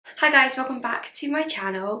Hi guys, welcome back to my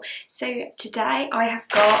channel. So today I have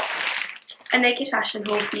got a Naked Fashion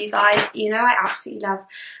haul for you guys. You know I absolutely love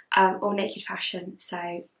all Naked Fashion,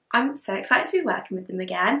 so I'm so excited to be working with them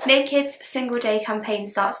again. Naked's single day campaign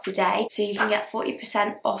starts today, so you can get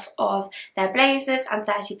 40% off of their blazers and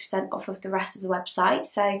 30% off of the rest of the website.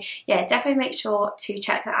 So yeah, definitely make sure to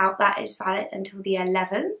check that out. That is valid until the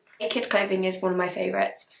 11th. Naked clothing is one of my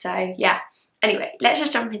favourites, so yeah. Anyway, let's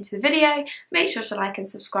just jump into the video. Make sure to like and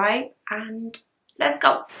subscribe and let's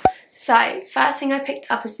go. So first thing I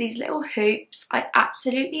picked up is these little hoops. I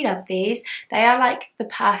absolutely love these. They are like the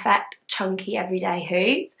perfect chunky everyday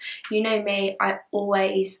hoop. You know me, I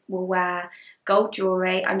always will wear gold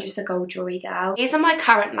jewellery. I'm just a gold jewellery girl. These are my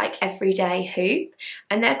current like everyday hoop,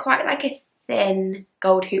 and they're quite like a thin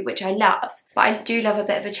gold hoop, which I love. But I do love a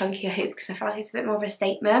bit of a chunkier hoop because I feel like it's a bit more of a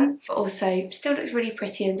statement, but also still looks really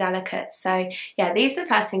pretty and delicate. So yeah, these are the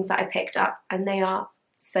first things that I picked up and they are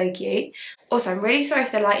so cute. Also, I'm really sorry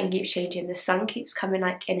if the lighting keeps changing. The sun keeps coming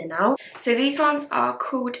like in and out. So these ones are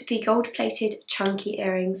called the gold plated chunky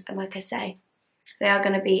earrings, and like I say, they are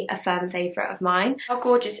going to be a firm favourite of mine. How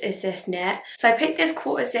gorgeous is this knit? So I picked this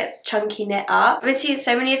quarter zip chunky knit up. I've been seeing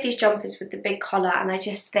so many of these jumpers with the big collar and I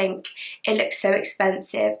just think it looks so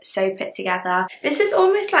expensive, so put together. This is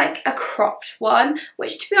almost like a cropped one,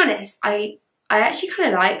 which to be honest, I actually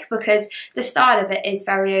kind of like because the style of it is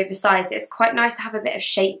very oversized. It's quite nice to have a bit of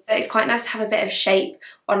shape. It's quite nice to have a bit of shape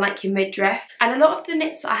on like your midriff. And a lot of the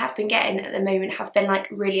knits that I have been getting at the moment have been like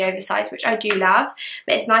really oversized, which I do love.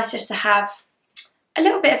 But it's nice just to have a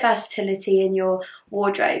little bit of versatility in your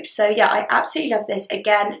wardrobe. So yeah, I absolutely love this.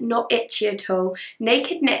 Again, not itchy at all.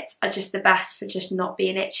 Naked knits are just the best for just not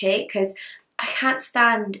being itchy, because I can't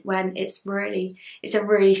stand when it's a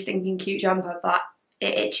really stinking cute jumper, but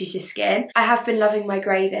it itches your skin. I have been loving my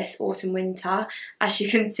grey this autumn winter, as you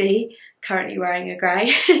can see, currently wearing a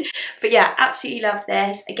grey. But yeah, absolutely love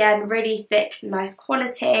this. Again, really thick, nice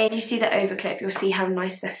quality. You see the overclip, you'll see how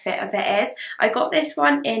nice the fit of it is. I got this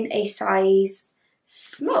one in a size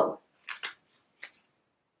small.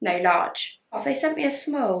 No, large. Oh, they sent me a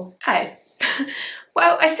small. Oh.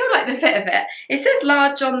 Well, I still like the fit of it. It says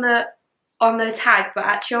large on the tag, but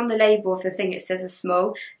actually on the label of the thing it says a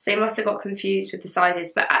small, so they must have got confused with the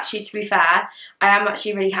sizes. But actually, to be fair, I am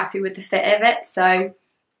actually really happy with the fit of it. So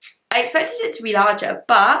I expected it to be larger,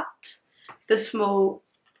 but the small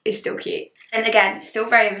is still cute. And again, still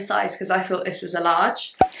very oversized because I thought this was a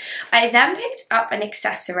large. I then picked up an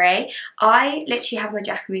accessory. I literally have my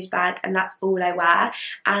Jacquemus bag and that's all I wear.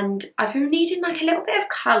 And I've been needing like a little bit of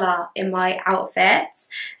colour in my outfits.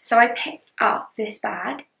 So I picked up this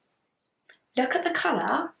bag. Look at the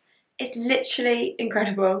colour. It's literally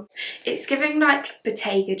incredible. It's giving like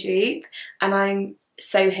Bottega dupe and I'm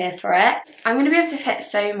so here for it. I'm going to be able to fit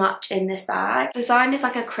so much in this bag. The design is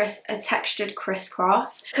like a textured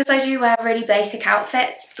crisscross. Because I do wear really basic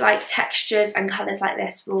outfits, like textures and colours like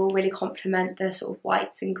this will really complement the sort of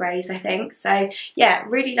whites and greys, I think. So yeah,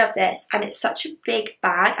 really love this. And it's such a big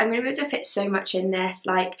bag. I'm going to be able to fit so much in this,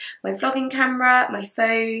 like my vlogging camera, my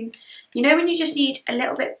phone. You know when you just need a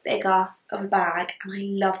little bit bigger of a bag, and I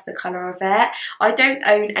love the colour of it. I don't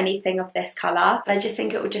own anything of this colour, but I just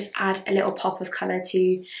think it will just add a little pop of colour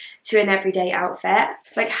to an everyday outfit.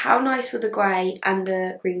 Like, how nice will the grey and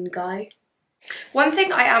the green go? One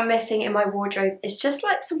thing I am missing in my wardrobe is just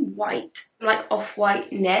like some white, like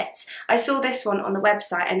off-white knit. I saw this one on the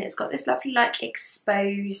website and it's got this lovely like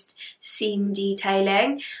exposed seam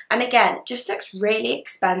detailing, and again, just looks really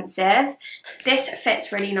expensive. This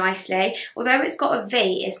fits really nicely. Although it's got a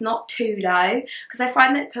V, it's not too low, because I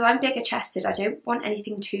find that because I'm bigger chested, I don't want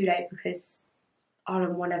anything too low because I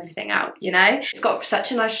want everything out, you know? It's got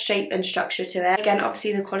such a nice shape and structure to it. Again,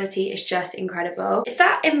 obviously the quality is just incredible. It's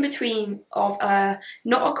that in between of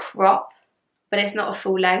not a crop, but it's not a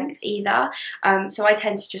full length either. So I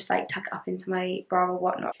tend to just like tuck it up into my bra or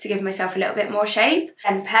whatnot to give myself a little bit more shape.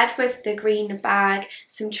 And paired with the green bag,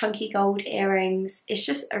 some chunky gold earrings, it's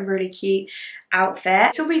just a really cute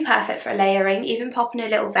outfit. This will be perfect for layering, even popping a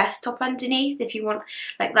little vest top underneath if you want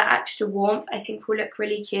like that extra warmth. I think will look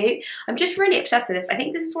really cute. I'm just really obsessed with this. I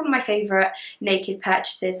think this is one of my favourite Naked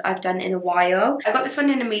purchases I've done in a while. I got this one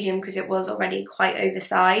in a medium because it was already quite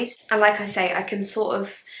oversized, and like I say, I can sort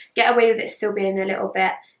of get away with it still being a little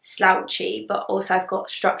bit slouchy, but also I've got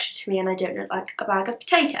structure to me and I don't look like a bag of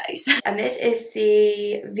potatoes. And this is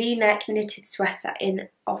the V-neck knitted sweater in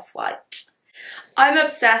off-white. I'm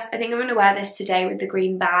obsessed. I think I'm going to wear this today with the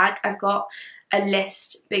green bag. I've got a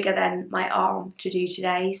list bigger than my arm to do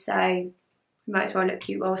today, so might as well look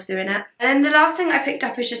cute whilst doing it. And then the last thing I picked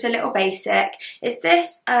up is just a little basic. Is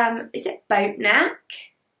this, is it boat neck?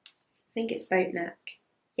 I think it's boat neck.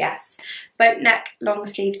 Yes, boat neck long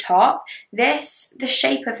sleeve top. The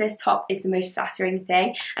shape of this top is the most flattering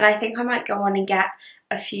thing, and I think I might go on and get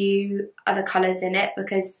a few other colours in it,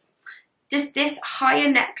 because just this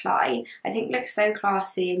higher neckline I think looks so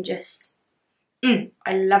classy and just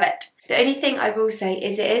I love it. The only thing I will say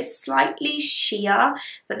is it is slightly sheer,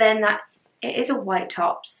 but then it is a white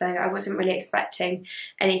top, so I wasn't really expecting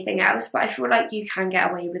anything else, but I feel like you can get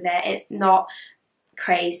away with it. It's not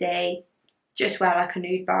crazy. Just wear like a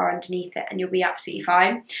nude bar underneath it and you'll be absolutely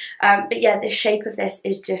fine. But yeah, the shape of this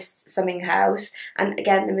is just something else, and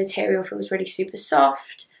again the material feels really super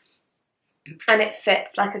soft and it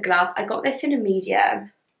fits like a glove. I got this in a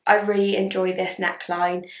medium. I really enjoy this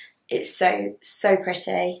neckline. It's so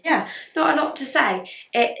pretty. Yeah, not a lot to say.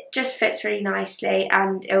 It just fits really nicely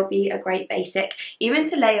and it'll be a great basic, even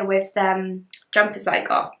to layer with them jumpers I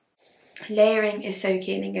got. Layering is so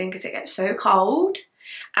key again because it gets so cold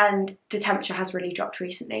and the temperature has really dropped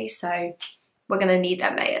recently, so we're going to need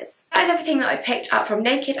them layers. That is everything that I picked up from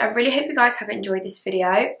Naked. I really hope you guys have enjoyed this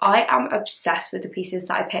video. I am obsessed with the pieces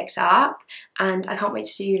that I picked up and I can't wait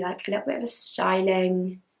to do like a little bit of a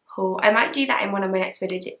styling haul. I might do that in one of my next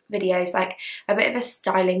videos, like a bit of a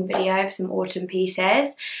styling video of some autumn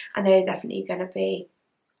pieces, and they're definitely going to be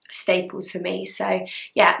staples for me. So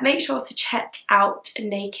yeah, make sure to check out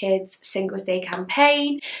Naked's Singles Day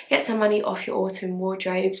campaign, get some money off your autumn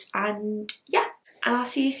wardrobes, and yeah, and I'll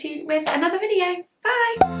see you soon with another video.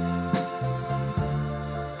 Bye!